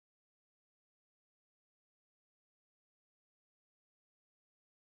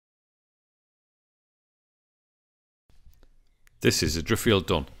This is a Driffield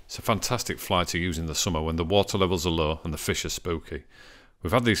Dun. It's a fantastic fly to use in the summer when the water levels are low and the fish are spooky.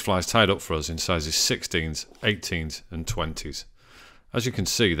 We've had these flies tied up for us in sizes 16s, 18s and 20s. As you can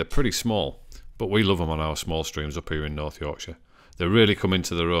see, they're pretty small, but we love them on our small streams up here in North Yorkshire. They really come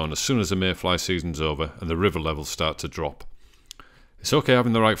into their own as soon as the mayfly season's over and the river levels start to drop. It's okay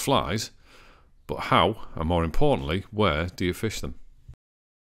having the right flies, but how, and more importantly, where do you fish them?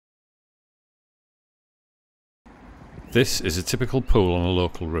 This is a typical pool on a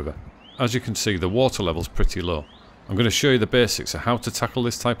local river. As you can see, the water level's pretty low. I'm going to show you the basics of how to tackle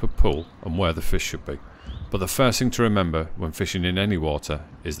this type of pool and where the fish should be. But the first thing to remember when fishing in any water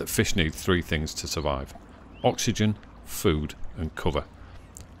is that fish need three things to survive: oxygen, food and cover.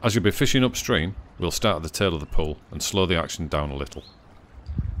 As you'll be fishing upstream, we'll start at the tail of the pool and slow the action down a little.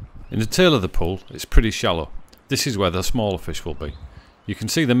 In the tail of the pool, it's pretty shallow. This is where the smaller fish will be. You can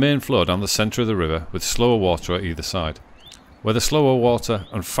see the main flow down the centre of the river with slower water at either side. Where the slower water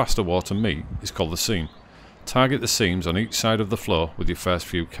and faster water meet is called the seam. Target the seams on each side of the flow with your first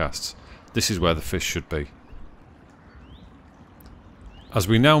few casts. This is where the fish should be. As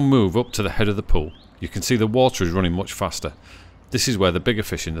we now move up to the head of the pool, you can see the water is running much faster. This is where the bigger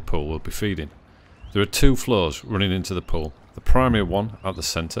fish in the pool will be feeding. There are two flows running into the pool, the primary one at the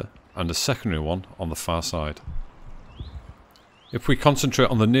centre and a secondary one on the far side. If we concentrate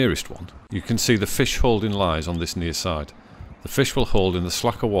on the nearest one, you can see the fish holding lies on this near side. The fish will hold in the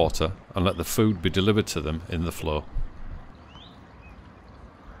slacker water and let the food be delivered to them in the flow.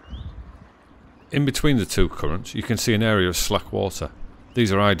 In between the two currents, you can see an area of slack water.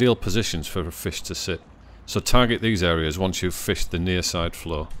 These are ideal positions for a fish to sit, so target these areas once you've fished the near side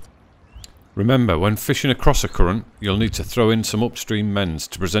flow. Remember, when fishing across a current, you'll need to throw in some upstream mends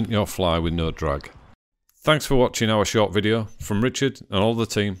to present your fly with no drag. Thanks for watching our short video from Richard and all the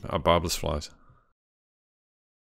team at Barbless Flies.